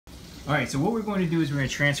Alright, so what we're going to do is we're going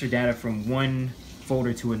to transfer data from one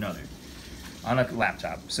folder to another on a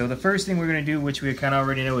laptop. So the first thing we're going to do, which we kind of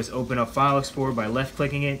already know, is open up File Explorer by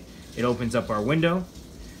left-clicking it. It opens up our window.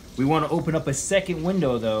 We want to open up a second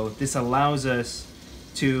window, though. This allows us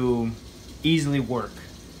to easily work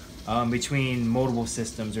between multiple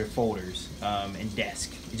systems or folders and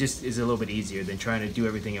desk. It just is a little bit easier than trying to do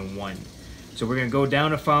everything in one. So we're going to go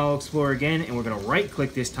down to File Explorer again, and we're going to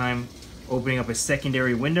right-click this time, opening up a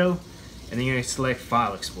secondary window, and then you're going to select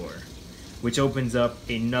File Explorer, which opens up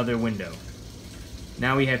another window.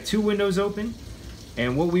 Now we have two windows open,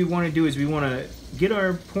 and what we want to do is we want to get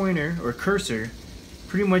our pointer or cursor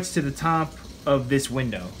pretty much to the top of this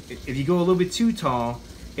window. If you go a little bit too tall,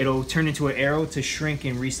 it'll turn into an arrow to shrink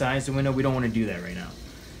and resize the window. We don't want to do that right now.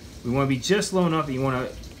 We want to be just low enough that you want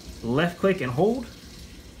to left click and hold,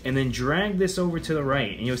 and then drag this over to the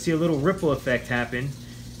right, and you'll see a little ripple effect happen.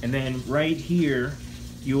 And then right here,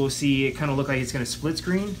 you will see it kind of look like it's going to split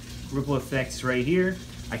screen. Ripple effects right here.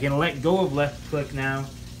 I can let go of left click now,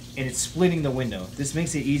 and it's splitting the window. This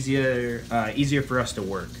makes it easier for us to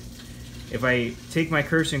work. If I take my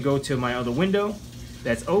cursor and go to my other window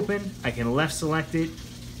that's open, I can left select it.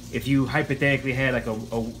 If you hypothetically had like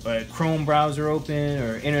a Chrome browser open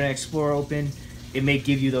or Internet Explorer open, it may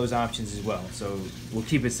give you those options as well. So we'll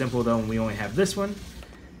keep it simple though, and we only have this one.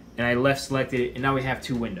 And I left selected it, and now we have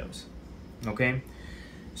two windows. Okay?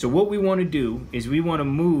 So what we want to do is we want to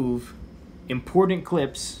move important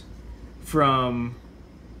clips from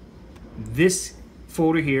this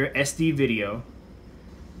folder here, SD video,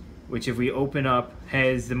 which if we open up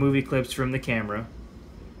has the movie clips from the camera.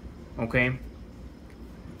 Okay?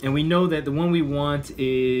 And we know that the one we want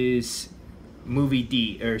is movie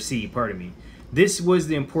C, pardon me. This was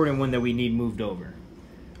the important one that we need moved over.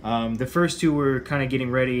 The first two were kind of getting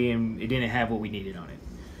ready and it didn't have what we needed on it.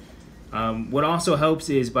 What also helps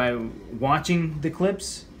is by watching the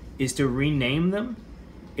clips is to rename them.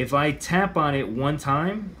 If I tap on it one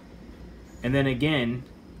time and then again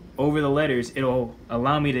over the letters, it'll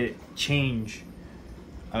allow me to change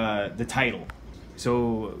the title.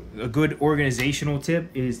 So a good organizational tip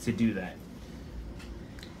is to do that.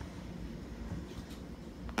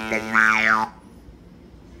 Denial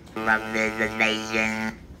of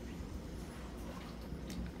visitation.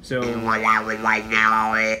 So what I would like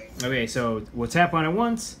now it. Okay, so we'll tap on it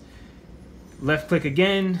once, left click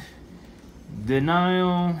again,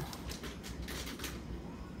 denial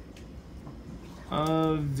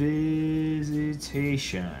of visitation.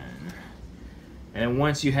 And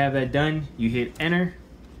once you have that done, you hit enter,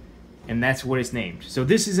 and that's what it's named. So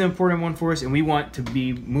this is an important one for us, and we want to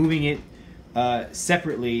be moving it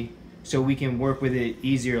separately so we can work with it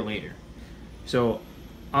easier later. So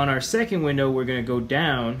on our second window, we're going to go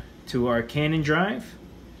down to our Canon drive,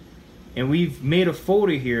 and we've made a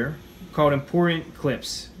folder here called important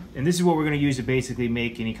clips. And this is what we're going to use to basically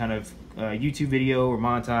make any kind of YouTube video or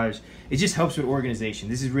montage. It just helps with organization.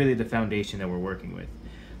 This is really the foundation that we're working with.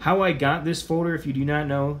 How I got this folder, if you do not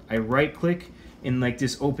know, I right click in like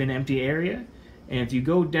this open empty area, and if you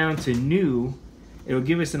go down to new, it'll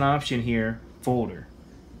give us an option here, folder.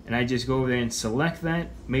 And I just go over there and select that.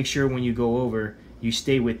 Make sure when you go over, you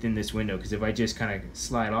stay within this window, because if I just kind of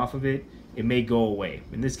slide off of it, it may go away.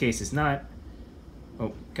 In this case, it's not.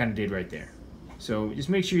 Oh, kind of did right there. So just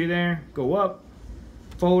make sure you're there, go up,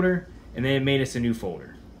 folder, and then it made us a new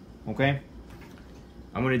folder. Okay?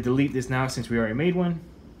 I'm going to delete this now since we already made one.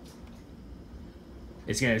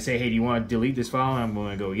 It's going to say, hey, do you want to delete this file? And I'm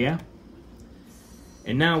going to go, yeah.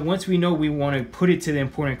 And now once we know we want to put it to the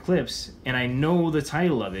important clips, and I know the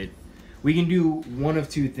title of it, we can do one of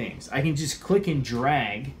two things. I can just click and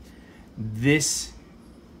drag this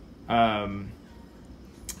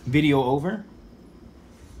video over.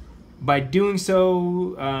 By doing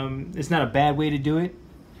so, it's not a bad way to do it.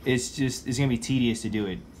 It's going to be tedious to do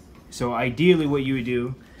it. So ideally what you would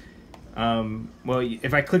do, well,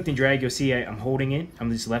 if I click and drag, you'll see I'm holding it.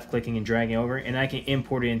 I'm just left clicking and dragging over, and I can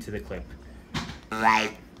import it into the clip.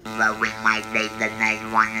 Right, so we might take the next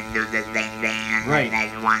one and do the same thing, and right. The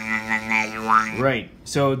next one and the next one. Right,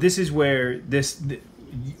 so this is where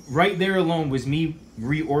right there alone was me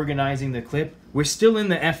reorganizing the clip. We're still in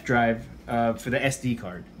the F drive for the SD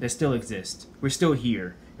card. That still exists. We're still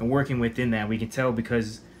here and working within that. We can tell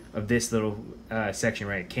because of this little section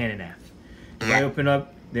right, Canon F. If I open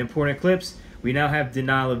up the important clips, we now have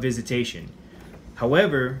denial of visitation.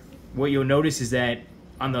 However, what you'll notice is that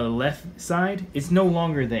on the left side, it's no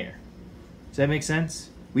longer there. Does that make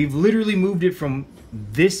sense? We've literally moved it from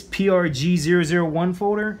this PRG001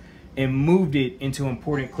 folder and moved it into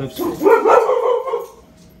important clips.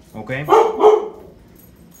 Okay?